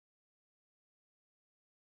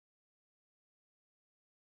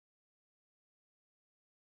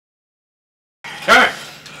Come here.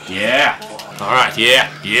 Yeah. All right. Yeah.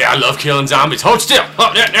 Yeah. I love killing zombies. Hold still.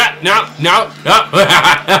 Oh, no.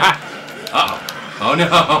 Uh-oh. Oh no.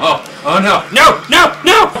 Oh no. No.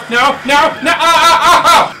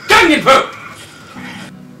 Oh. Onion poop.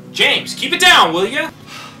 James, keep it down, will ya?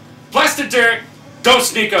 Seth Turek, don't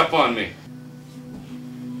sneak up on me.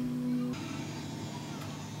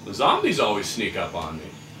 The zombies always sneak up on me.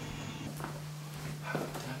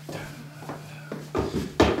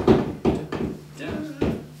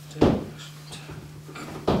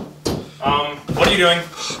 What are you doing?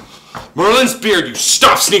 Merlin's beard, you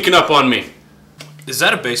stop sneaking up on me. Is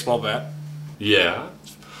that a baseball bat? Yeah,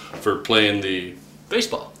 for playing the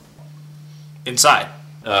baseball. Inside.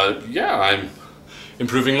 Yeah, I'm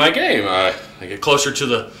improving my game. I get closer to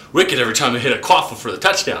the wicket every time I hit a quaffle for the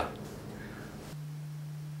touchdown.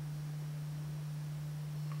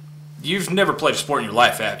 You've never played a sport in your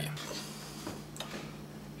life, have you?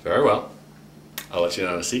 Very well. I'll let you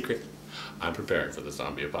know a secret. I'm preparing for the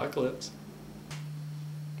zombie apocalypse.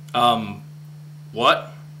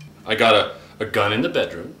 What? I got a gun in the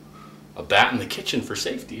bedroom, a bat in the kitchen for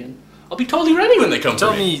safety, and I'll be totally ready when they come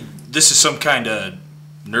Tell for me. me this is some kind of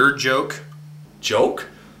nerd joke? Joke?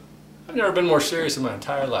 I've never been more serious in my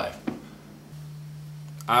entire life.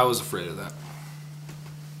 I was afraid of that.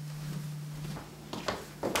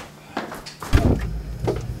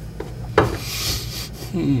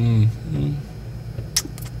 I'm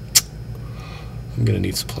gonna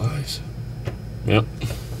need supplies. Yep.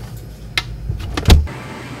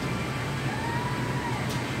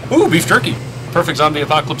 Ooh, beef jerky. Perfect zombie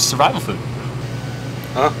apocalypse survival food.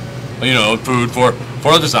 Huh? You know, food for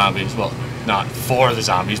the zombies. Well, not for the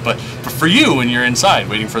zombies, but for you when you're inside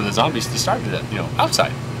waiting for the zombies to start, you know,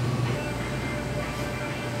 outside.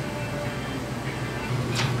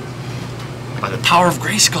 By the power of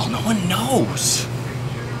Grayskull, no one knows.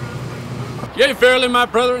 Yea, verily, my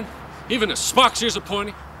brethren, even as smock's ears are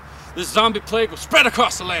pointing, this zombie plague will spread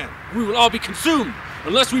across the land. We will all be consumed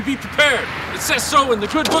unless we be prepared. It says so in the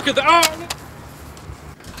good book of the...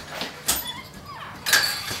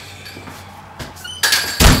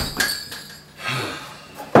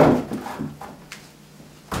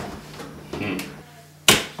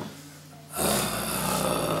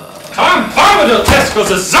 Tom Bombadil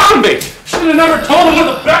Tesco's a zombie! Should have never told him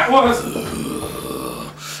what the bat was!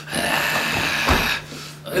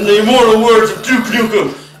 In the immortal words of Duke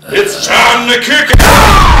Nukem, it's time to kick it!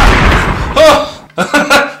 Oh!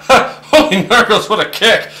 Holy Narcos, what a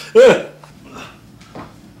kick!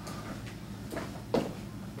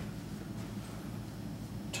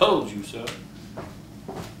 Told you so.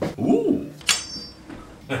 Ooh!